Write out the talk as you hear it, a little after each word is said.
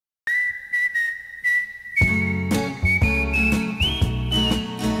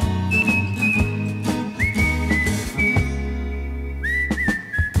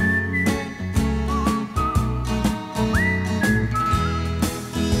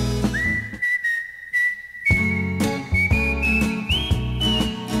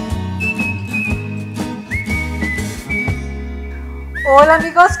Hola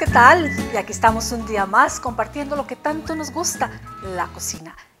amigos, ¿qué tal? Y aquí estamos un día más compartiendo lo que tanto nos gusta, la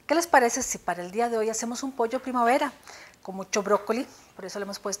cocina. ¿Qué les parece si para el día de hoy hacemos un pollo primavera con mucho brócoli? Por eso le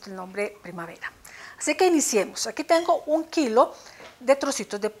hemos puesto el nombre Primavera. Así que iniciemos. Aquí tengo 1 kilo de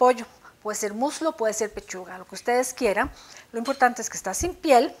trocitos de pollo. Puede ser muslo, puede ser pechuga, lo que ustedes quieran. Lo importante es que está sin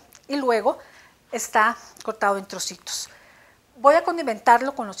piel y luego está cortado en trocitos. Voy a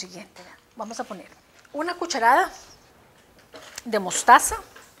condimentarlo con lo siguiente. Vamos a poner 1 cucharada de mostaza,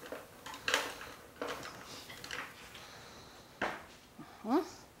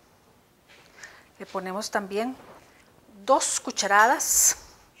 le ponemos también 2 cucharadas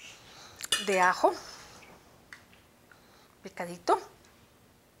de ajo picadito,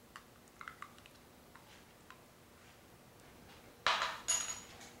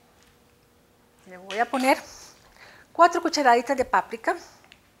 le voy a poner 4 cucharaditas de páprica,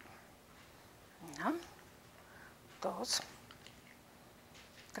 1, 2,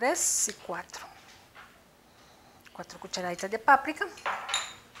 3 y 4 cucharaditas de páprica.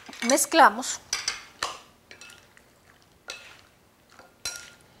 Mezclamos.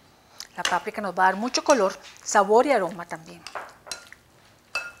 La páprica nos va a dar mucho color, sabor y aroma también.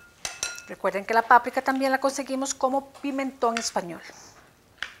 Recuerden que la páprica también la conseguimos como pimentón español.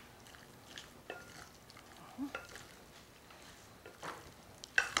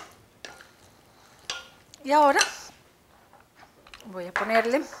 Y ahora voy a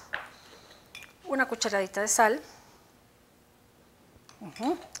ponerle 1 cucharadita de sal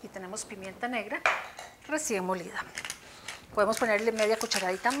y tenemos pimienta negra recién molida. Podemos ponerle media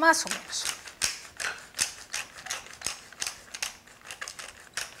cucharadita más o menos.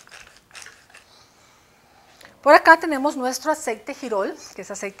 Por acá tenemos nuestro aceite girol, que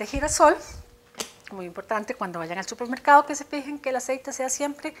es aceite girasol. Muy importante cuando vayan al supermercado que se fijen que el aceite sea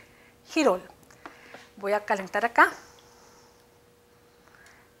siempre girol. Voy a calentar acá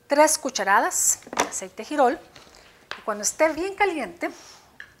 3 cucharadas de aceite girol y cuando esté bien caliente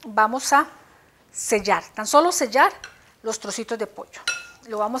vamos a sellar, tan solo sellar los trocitos de pollo.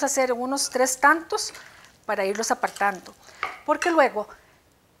 Lo vamos a hacer en unos 3 tantos para irlos apartando, porque luego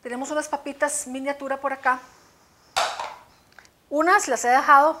tenemos unas papitas miniatura por acá. Unas las he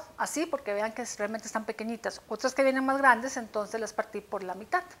dejado así porque vean que realmente están pequeñitas, otras que vienen más grandes, entonces las partí por la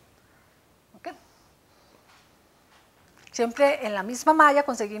mitad. ¿Okay? Siempre en la misma malla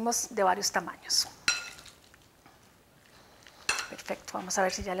conseguimos de varios tamaños. Perfecto, vamos a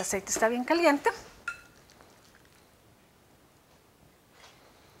ver si ya el aceite está bien caliente.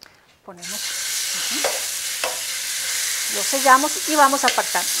 Ponemos, lo sellamos y vamos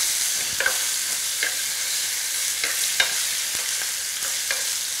apartando.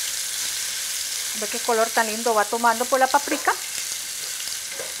 Ve qué color tan lindo va tomando por la paprika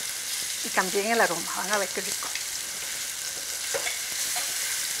y también el aroma, van a ver qué rico.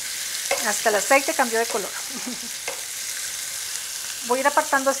 Hasta el aceite cambió de color. Voy a ir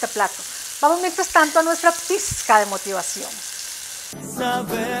apartando este plato. Vamos mientras tanto a nuestra pizca de motivación.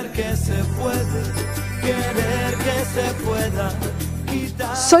 Saber que se puede, querer que se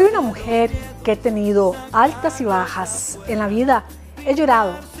pueda. Soy una mujer que he tenido altas y bajas en la vida. He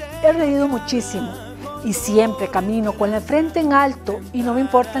llorado, he reído muchísimo y siempre camino con la frente en alto y no me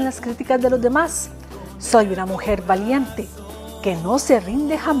importan las críticas de los demás. Soy una mujer valiente que no se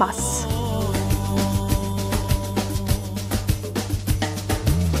rinde jamás.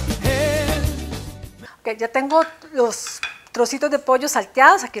 Okay, ya tengo los trocitos de pollo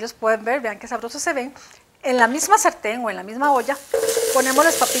salteados, aquí los pueden ver, vean qué sabrosos se ven. En la misma sartén o en la misma olla ponemos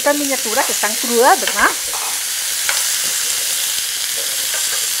las papitas miniatura que están crudas, ¿verdad?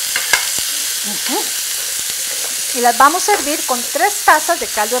 Y las vamos a servir con 3 tazas de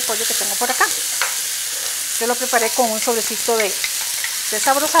caldo de pollo que tengo por acá. Yo lo preparé con un sobrecito de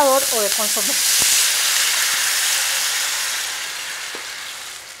sabrozador o de consomé.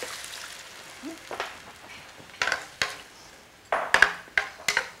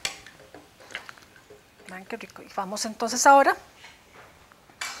 Vean qué rico. Y vamos entonces ahora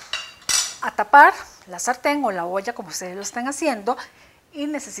a tapar la sartén o la olla como ustedes lo están haciendo y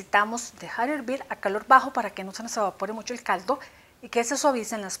necesitamos dejar hervir a calor bajo para que no se nos evapore mucho el caldo y que se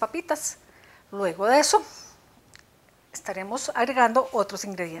suavicen las papitas. Luego de eso estaremos agregando otros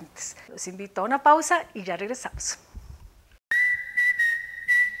ingredientes. Los invito a una pausa y ya regresamos.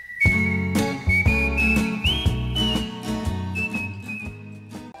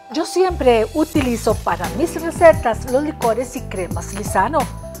 Yo siempre utilizo para mis recetas los licores y cremas Lizano.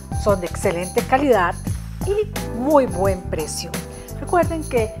 Son de excelente calidad y muy buen precio. Recuerden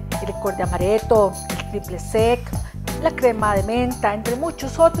que el licor de amaretto, el triple sec, la crema de menta, entre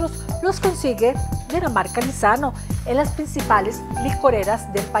muchos otros, los consigue de la marca Lizano en las principales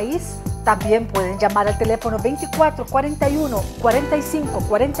licoreras del país. También pueden llamar al teléfono 24 41 45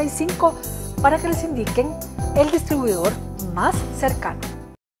 45 para que les indiquen el distribuidor más cercano.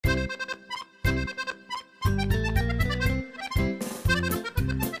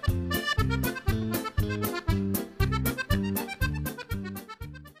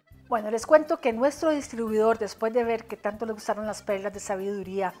 Bueno, les cuento que nuestro distribuidor, después de ver que tanto le gustaron las perlas de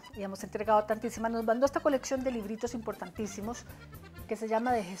sabiduría y hemos entregado tantísimas, nos mandó esta colección de libritos importantísimos que se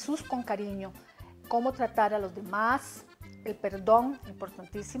llama De Jesús con Cariño, cómo tratar a los demás, el perdón,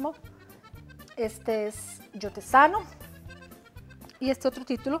 importantísimo. Este es Yo te sano y este otro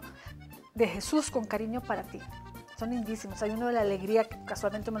título, De Jesús con Cariño para ti. Son lindísimos, hay uno de la alegría que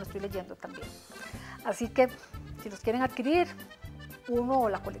casualmente me lo estoy leyendo también. Así que si los quieren adquirir, uno o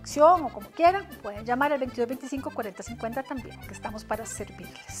la colección o como quieran, pueden llamar al 22 25 40 50 también, que estamos para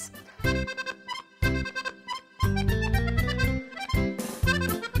servirles.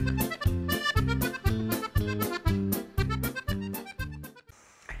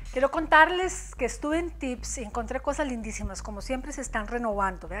 Quiero contarles que estuve en Tips y encontré cosas lindísimas, como siempre se están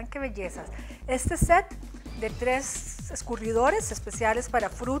renovando, vean qué bellezas. Este set de 3 escurridores especiales para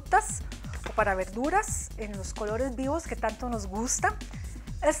frutas o para verduras en los colores vivos que tanto nos gusta.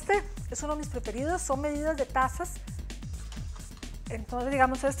 Este es uno de mis preferidos, son medidas de tazas. Entonces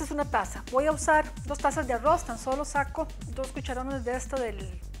digamos, esta es una taza. Voy a usar 2 tazas de arroz, tan solo saco 2 cucharones de esto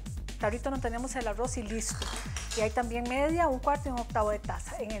del tarrito donde tenemos el arroz y listo. Y hay también media, 1/4 y 1/8 de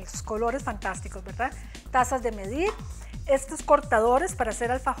taza, en los colores fantásticos, ¿verdad? Tazas de medir, estos cortadores para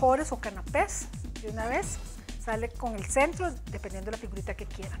hacer alfajores o canapés, de una vez. Sale con el centro, dependiendo de la figurita que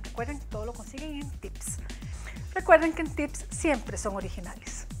quieran. Recuerden, todo lo consiguen en Tips. Recuerden que en Tips siempre son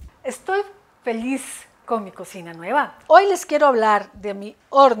originales. Estoy feliz con mi cocina nueva. Hoy les quiero hablar de mi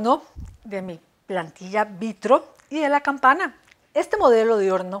horno, de mi plantilla vitro y de la campana. Este modelo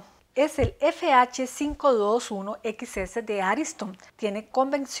de horno es el FH521XS de Ariston. Tiene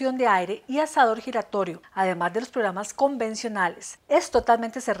convección de aire y asador giratorio, además de los programas convencionales. Es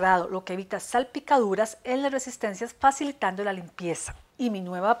totalmente cerrado, lo que evita salpicaduras en las resistencias, facilitando la limpieza. Y mi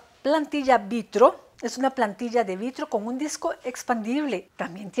nueva plantilla vitro es una plantilla de vitro con un disco expandible.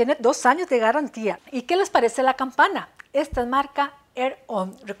 También tiene 2 años de garantía. ¿Y qué les parece la campana? Esta es marca Air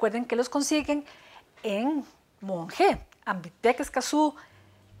On. Recuerden que los consiguen en Monge, Ambitec Escazú,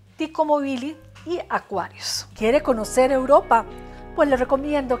 Tico Mobili y Acuarios. ¿Quiere conocer Europa? Pues le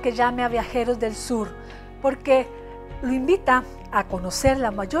recomiendo que llame a Viajeros del Sur, porque lo invita a conocer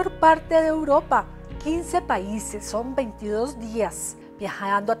la mayor parte de Europa, 15 países, son 22 días,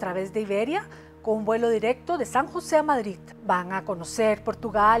 viajando a través de Iberia con un vuelo directo de San José a Madrid. Van a conocer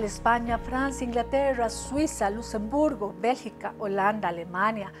Portugal, España, Francia, Inglaterra, Suiza, Luxemburgo, Bélgica, Holanda,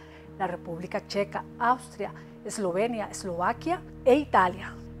 Alemania, la República Checa, Austria, Eslovenia, Eslovaquia e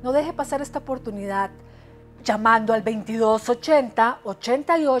Italia. No deje pasar esta oportunidad llamando al 2280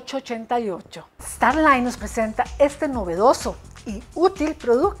 88 88. Starline nos presenta este novedoso y útil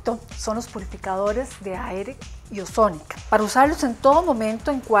producto. Son los purificadores de aire Iosonic, para usarlos en todo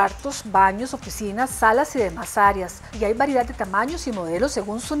momento en cuartos, baños, oficinas, salas y demás áreas. Y hay variedad de tamaños y modelos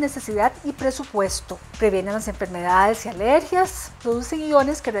según su necesidad y presupuesto. Previenen las enfermedades y alergias, producen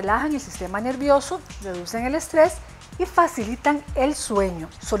iones que relajan el sistema nervioso, reducen el estrés y facilitan el sueño.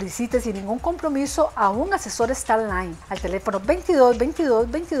 Solicite sin ningún compromiso a un asesor Starline al teléfono 22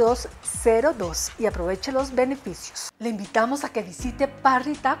 22 22 02 y aproveche los beneficios. Le invitamos a que visite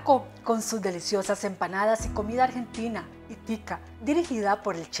Parry Taco con sus deliciosas empanadas y comida argentina y tica, dirigida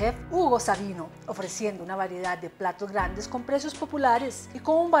por el chef Hugo Sabino, ofreciendo una variedad de platos grandes con precios populares y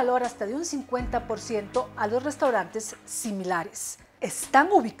con un valor hasta de un 50% a los restaurantes similares.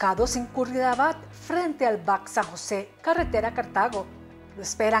 Están ubicados en Curridabat, frente al BAC San José, carretera Cartago. Lo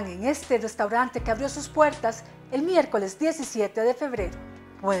esperan en este restaurante que abrió sus puertas el miércoles 17 de febrero.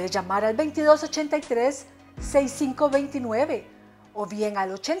 Puede llamar al 2283-6529 o bien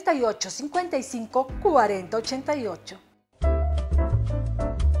al 8855-4088.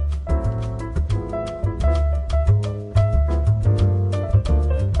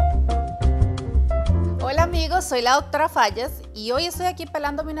 Hola amigos, soy la doctora Fallas y hoy estoy aquí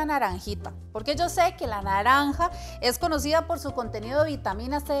pelándome una naranjita, porque yo sé que la naranja es conocida por su contenido de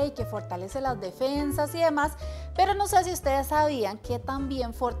vitamina C y que fortalece las defensas y demás, pero no sé si ustedes sabían que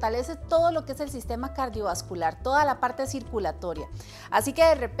también fortalece todo lo que es el sistema cardiovascular, toda la parte circulatoria. Así que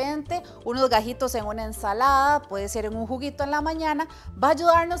de repente unos gajitos en una ensalada, puede ser en un juguito en la mañana, va a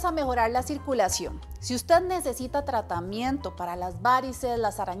ayudarnos a mejorar la circulación. Si usted necesita tratamiento para las varices,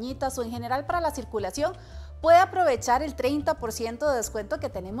 las arañitas o en general para la circulación, puede aprovechar el 30% 50% de descuento que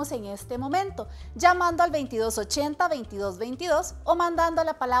tenemos en este momento, llamando al 2280-2222 o mandando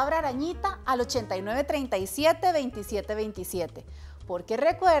la palabra arañita al 8937-2727. Porque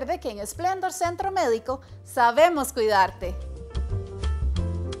recuerde que en Splendor Centro Médico sabemos cuidarte.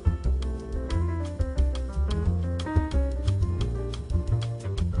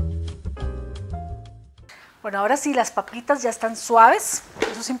 Bueno, ahora sí, las papitas ya están suaves.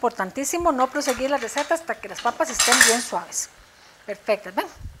 Eso es importantísimo, no proseguir la receta hasta que las papas estén bien suaves. Perfectas, ¿ven?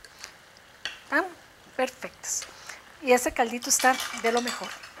 Están perfectas. Y ese caldito está de lo mejor.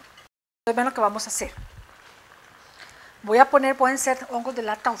 Entonces, ven lo que vamos a hacer. Voy a poner, pueden ser hongos de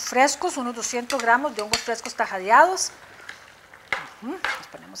lata o frescos, unos 200 gramos de hongos frescos tajadeados. Los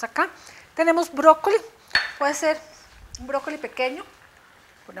ponemos acá. Tenemos brócoli, puede ser un brócoli pequeño.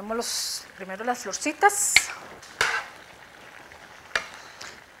 Ponemos primero las florcitas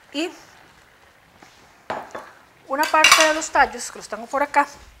y una parte de los tallos, que los tengo por acá,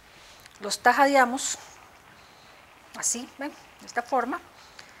 los tajadeamos así, ¿ven? De esta forma,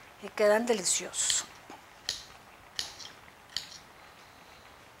 y quedan deliciosos.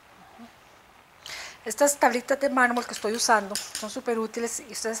 Estas tablitas de mármol que estoy usando son súper útiles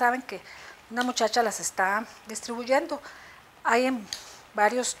y ustedes saben que una muchacha las está distribuyendo. Hay en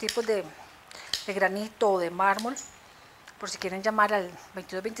varios tipos de granito o de mármol, por si quieren llamar al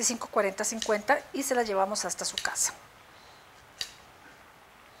 2225 40 50 y se las llevamos hasta su casa.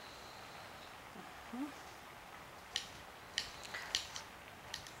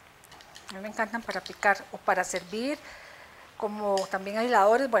 A mí me encantan para picar o para servir, como también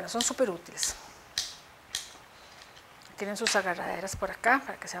aisladores, bueno, son súper útiles. Tienen sus agarraderas por acá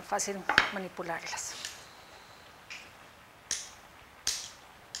para que sea fácil manipularlas.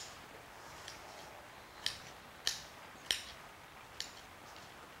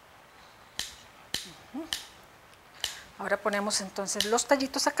 Ahora ponemos entonces los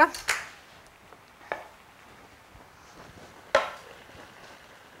tallitos acá.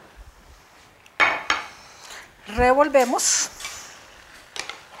 Revolvemos.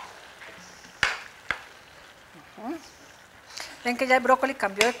 Ven que ya el brócoli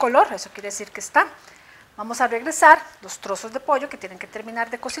cambió de color, eso quiere decir que está. Vamos a regresar los trozos de pollo que tienen que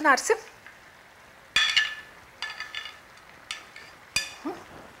terminar de cocinarse.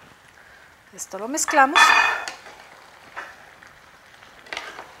 Esto lo mezclamos.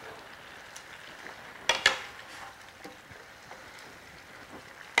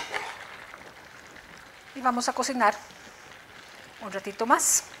 Y vamos a cocinar un ratito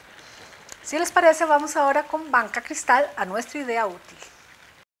más. Si les parece, vamos ahora con banca cristal a nuestra idea útil.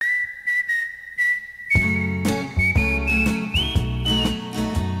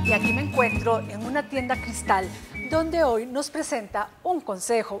 Y aquí me encuentro en una tienda cristal donde hoy nos presenta un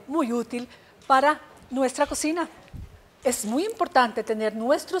consejo muy útil para nuestra cocina. Es muy importante tener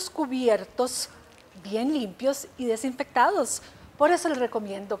nuestros cubiertos bien limpios y desinfectados. Por eso les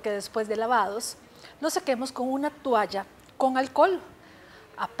recomiendo que después de lavados los sequemos con una toalla con alcohol.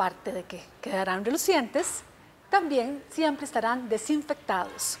 Aparte de que quedarán relucientes, también siempre estarán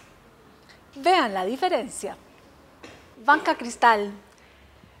desinfectados. Vean la diferencia. Banca Cristal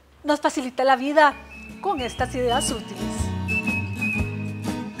nos facilita la vida con estas ideas útiles.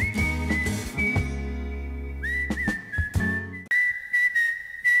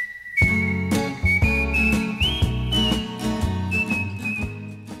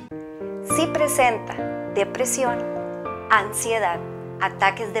 Si presenta depresión, ansiedad,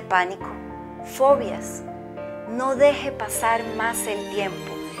 ataques de pánico, fobias, no deje pasar más el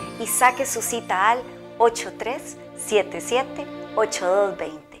tiempo y saque su cita al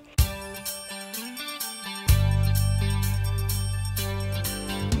 8377-8220.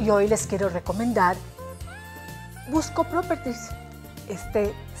 Y hoy les quiero recomendar Busco Properties.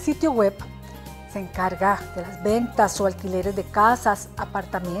 Este sitio web se encarga de las ventas o alquileres de casas,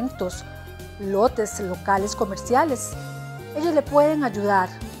 apartamentos, lotes, locales comerciales. Ellos le pueden ayudar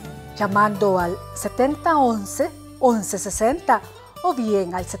llamando al 7011-1160 o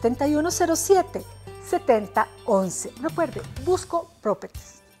bien al 7107-7011. Recuerde, Busco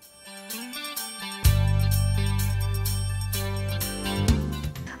Properties.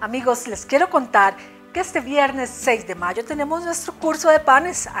 Amigos, les quiero contar que este viernes 6 de mayo tenemos nuestro curso de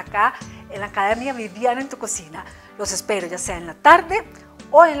panes acá en la Academia Viviana en tu cocina. Los espero ya sea en la tarde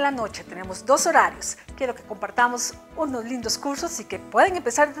o en la noche. Tenemos 2 horarios. Quiero que compartamos unos lindos cursos y que pueden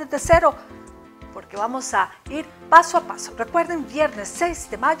empezar desde cero porque vamos a ir paso a paso. Recuerden, viernes 6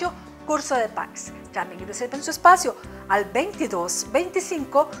 de mayo, curso de panes. Llamen y reserven su espacio al 22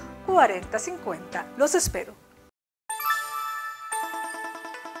 25 40 50. Los espero.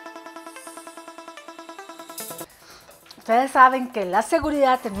 Ustedes saben que la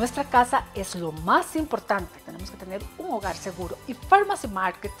seguridad en nuestra casa es lo más importante. Tenemos que tener un hogar seguro y Pharmacy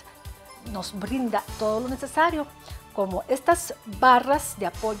Market nos brinda todo lo necesario, como estas barras de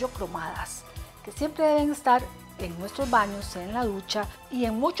apoyo cromadas, que siempre deben estar en nuestros baños, en la ducha y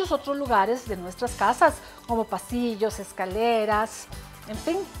en muchos otros lugares de nuestras casas, como pasillos, escaleras, en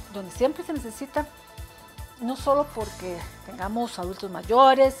fin, donde siempre se necesita, no solo porque tengamos adultos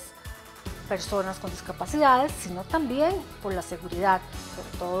mayores, personas con discapacidades, sino también por la seguridad,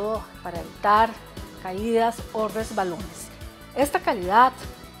 sobre todo para evitar caídas o resbalones. Esta calidad,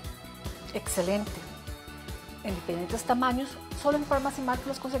 excelente, en diferentes tamaños, solo en Pharmacy Market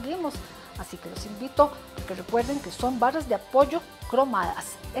los conseguimos, así que los invito a que recuerden que son barras de apoyo cromadas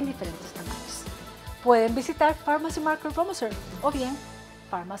en diferentes tamaños. Pueden visitar Pharmacy Market Romoser o bien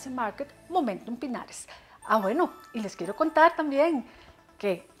Pharmacy Market Momentum Pinares. Bueno, y les quiero contar también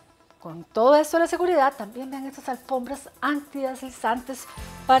que con todo esto de la seguridad, también vean estas alfombras antideslizantes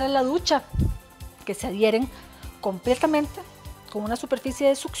para la ducha, que se adhieren completamente con una superficie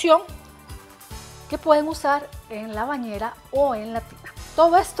de succión que pueden usar en la bañera o en la tina.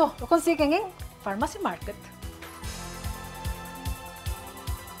 Todo esto lo consiguen en Pharmacy Market.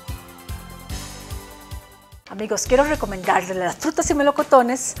 Amigos, quiero recomendarles las frutas y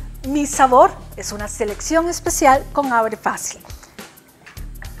melocotones. Mi Sabor es una selección especial con abre fácil.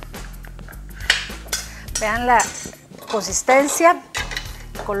 Vean la consistencia,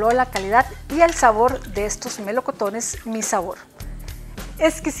 el color, la calidad y el sabor de estos melocotones Mi Sabor.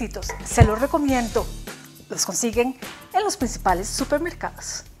 Exquisitos, se los recomiendo. Los consiguen en los principales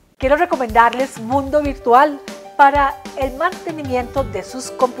supermercados. Quiero recomendarles Mundo Virtual para el mantenimiento de sus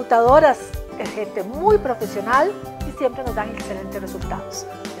computadoras. Es gente muy profesional y siempre nos dan excelentes resultados.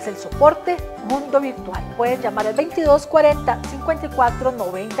 Es el soporte Mundo Virtual. Pueden llamar al 2240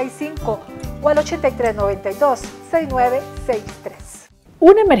 5495 o al 8392 6963.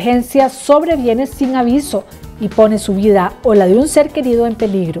 Una emergencia sobreviene sin aviso y pone su vida o la de un ser querido en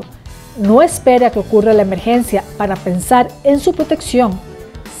peligro. No espere a que ocurra la emergencia para pensar en su protección.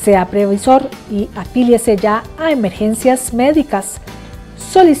 Sea previsor y afíliese ya a emergencias médicas.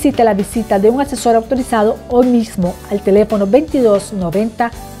 Solicite la visita de un asesor autorizado hoy mismo al teléfono 2290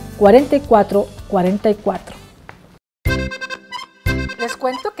 44 44. Les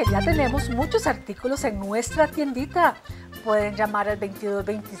cuento que ya tenemos muchos artículos en nuestra tiendita. Pueden llamar al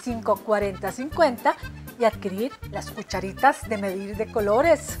 2225 40 50 y adquirir las cucharitas de medir de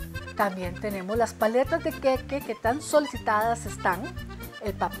colores. También tenemos las paletas de queque que tan solicitadas están,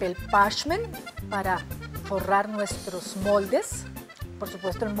 el papel parchment para forrar nuestros moldes, por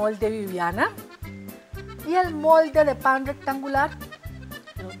supuesto el molde Viviana y el molde de pan rectangular,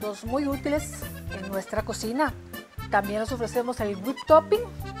 los dos muy útiles en nuestra cocina. También les ofrecemos el whip topping,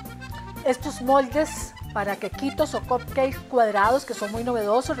 estos moldes para quequitos o cupcakes cuadrados que son muy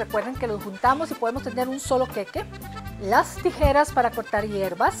novedosos. Recuerden que los juntamos y podemos tener un solo queque. Las tijeras para cortar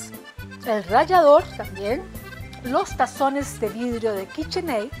hierbas, el rallador también, los tazones de vidrio de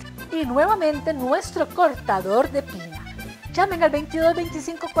KitchenAid y nuevamente nuestro cortador de piña. Llamen al 22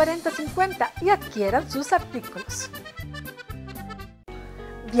 25 40 50 y adquieran sus artículos.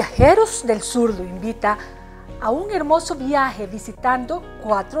 Viajeros del Sur lo invita a un hermoso viaje visitando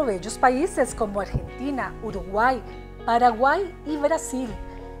 4 bellos países como Argentina, Uruguay, Paraguay y Brasil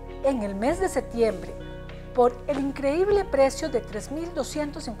en el mes de septiembre por el increíble precio de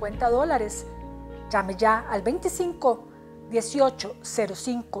 $3,250. Llame ya al 25 18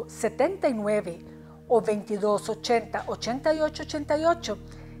 05 79 o 22 80 88 88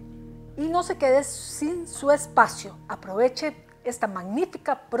 y no se quede sin su espacio. Aproveche esta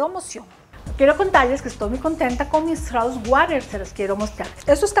magnífica promoción. Quiero contarles que estoy muy contenta con mi Strauss Water, se los quiero mostrar.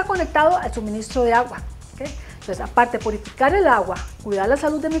 Esto está conectado al suministro de agua, ¿okay? Entonces, aparte de purificar el agua, cuidar la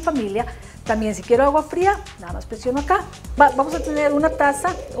salud de mi familia, también si quiero agua fría, nada más presiono acá. Vamos a tener una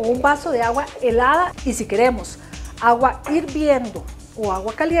taza o un vaso de agua helada y si queremos agua hirviendo o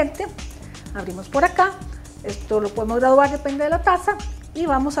agua caliente, abrimos por acá. Esto lo podemos graduar, depende de la taza. Y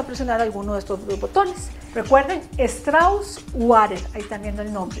vamos a presionar alguno de estos dos botones. Recuerden, Strauss Water, ahí están viendo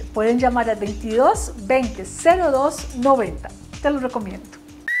el nombre. Pueden llamar al 22 20 02 90. Te lo recomiendo.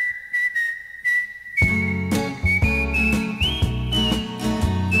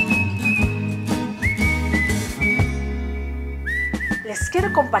 Les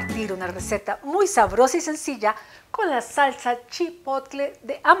quiero compartir una receta muy sabrosa y sencilla con la salsa chipotle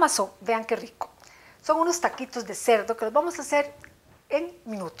de Amazon. Vean qué rico. Son unos taquitos de cerdo que los vamos a hacer en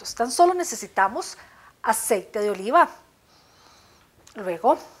minutos. Tan solo necesitamos aceite de oliva.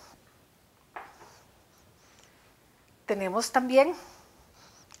 Luego tenemos también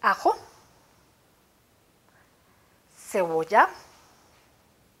ajo, cebolla,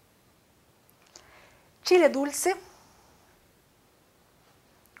 chile dulce,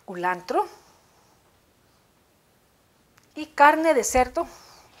 culantro y carne de cerdo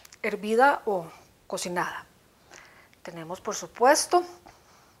hervida o cocinada. Tenemos, por supuesto,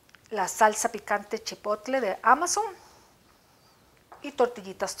 la salsa picante chipotle de Amazon y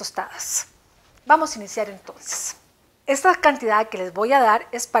tortillitas tostadas. Vamos a iniciar entonces. Esta cantidad que les voy a dar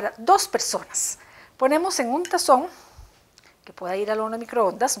es para 2 personas. Ponemos en un tazón, que pueda ir al horno de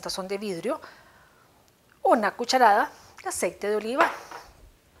microondas, un tazón de vidrio, una cucharada de aceite de oliva,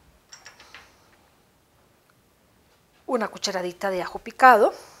 una cucharadita de ajo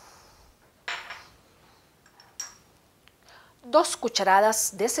picado, 2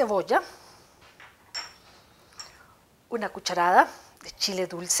 cucharadas de cebolla, una cucharada de chile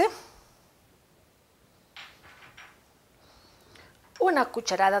dulce, una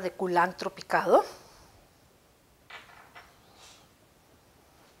cucharada de culantro picado,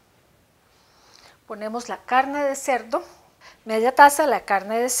 ponemos la carne de cerdo, media taza de la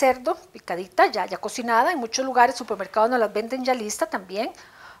carne de cerdo picadita, ya cocinada. En muchos lugares, supermercados nos las venden ya lista también,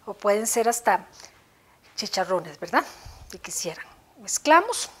 o pueden ser hasta chicharrones, ¿verdad? Si quisieran.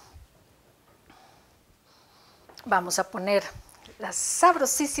 Mezclamos. Vamos a poner la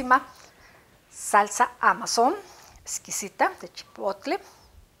sabrosísima salsa Amazon, exquisita, de chipotle.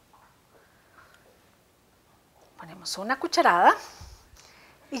 Ponemos una cucharada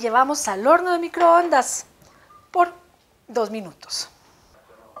y llevamos al horno de microondas por 2 minutos.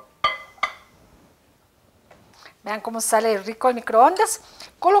 Vean cómo sale rico el microondas.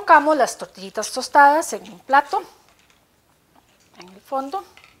 Colocamos las tortillitas tostadas en un plato, en el fondo.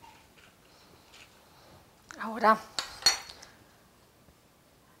 Ahora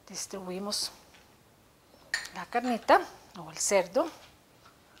distribuimos la carnita o el cerdo.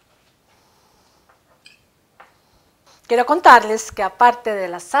 Quiero contarles que aparte de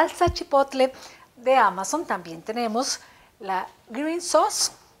la salsa chipotle de Amazon, también tenemos la green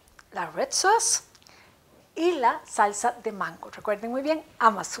sauce, la red sauce y la salsa de mango. Recuerden muy bien,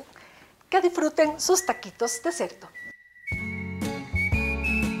 Amazon. Que disfruten sus taquitos de cerdo.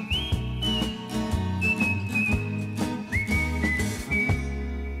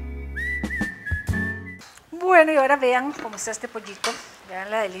 Bueno, y ahora vean cómo está este pollito. Vean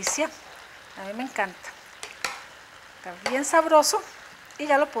la delicia. A mí me encanta. Está bien sabroso y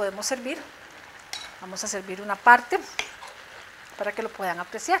ya lo podemos servir. Vamos a servir una parte para que lo puedan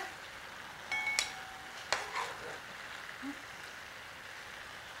apreciar.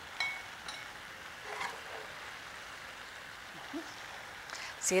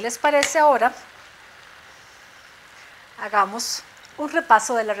 Si les parece, ahora hagamos un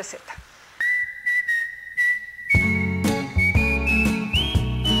repaso de la receta.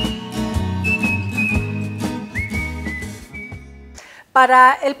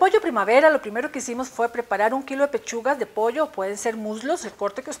 Para el pollo primavera, lo primero que hicimos fue preparar 1 kilo de pechugas de pollo, pueden ser muslos, el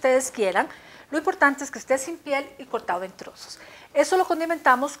corte que ustedes quieran. Lo importante es que esté sin piel y cortado en trozos. Eso lo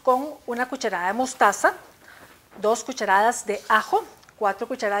condimentamos con una cucharada de mostaza, 2 cucharadas de ajo, 4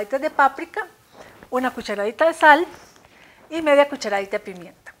 cucharaditas de páprica, 1 cucharadita de sal y media cucharadita de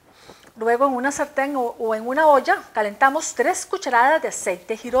pimienta. Luego en una sartén o en una olla calentamos 3 cucharadas de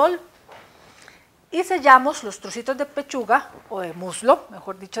aceite girol y sellamos los trocitos de pechuga o de muslo,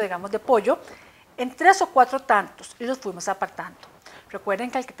 mejor dicho, digamos de pollo, en 3 o 4 tantos y los fuimos apartando. Recuerden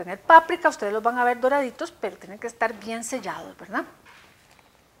que al que tener páprica, ustedes los van a ver doraditos, pero tienen que estar bien sellados, ¿verdad?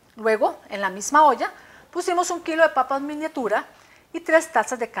 Luego, en la misma olla, pusimos 1 kilo de papas miniatura y 3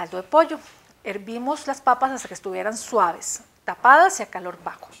 tazas de caldo de pollo. Hervimos las papas hasta que estuvieran suaves, tapadas y a calor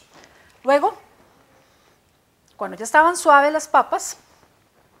bajo. Luego, cuando ya estaban suaves las papas,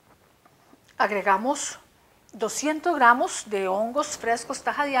 agregamos 200 gramos de hongos frescos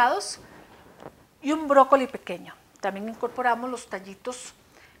tajadeados y un brócoli pequeño. También incorporamos los tallitos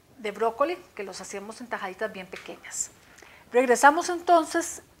de brócoli que los hacemos en tajaditas bien pequeñas. Regresamos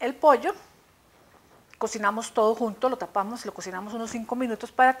entonces el pollo, cocinamos todo junto, lo tapamos y lo cocinamos unos 5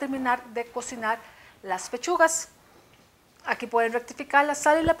 minutos para terminar de cocinar las pechugas. Aquí pueden rectificar la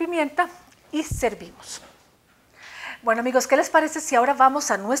sal y la pimienta y servimos. Bueno amigos, ¿qué les parece si ahora vamos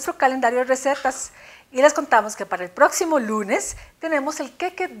a nuestro calendario de recetas y les contamos que para el próximo lunes tenemos el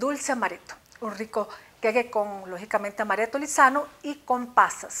queque dulce amaretto, un rico queque con, lógicamente, amaretto lisano y con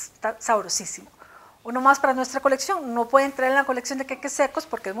pasas, está sabrosísimo. Uno más para nuestra colección, no puede entrar en la colección de queques secos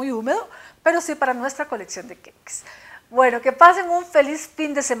porque es muy húmedo, pero sí para nuestra colección de queques. Bueno, que pasen un feliz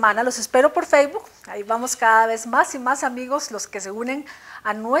fin de semana, los espero por Facebook, ahí vamos cada vez más y más amigos los que se unen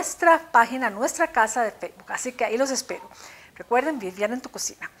a nuestra página, a nuestra casa de Facebook, así que ahí los espero. Recuerden, Viviana en tu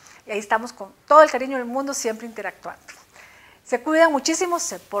cocina, y ahí estamos con todo el cariño del mundo siempre interactuando. Se cuidan muchísimo,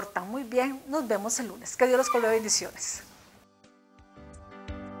 se portan muy bien. Nos vemos el lunes. Que Dios los colme, bendiciones.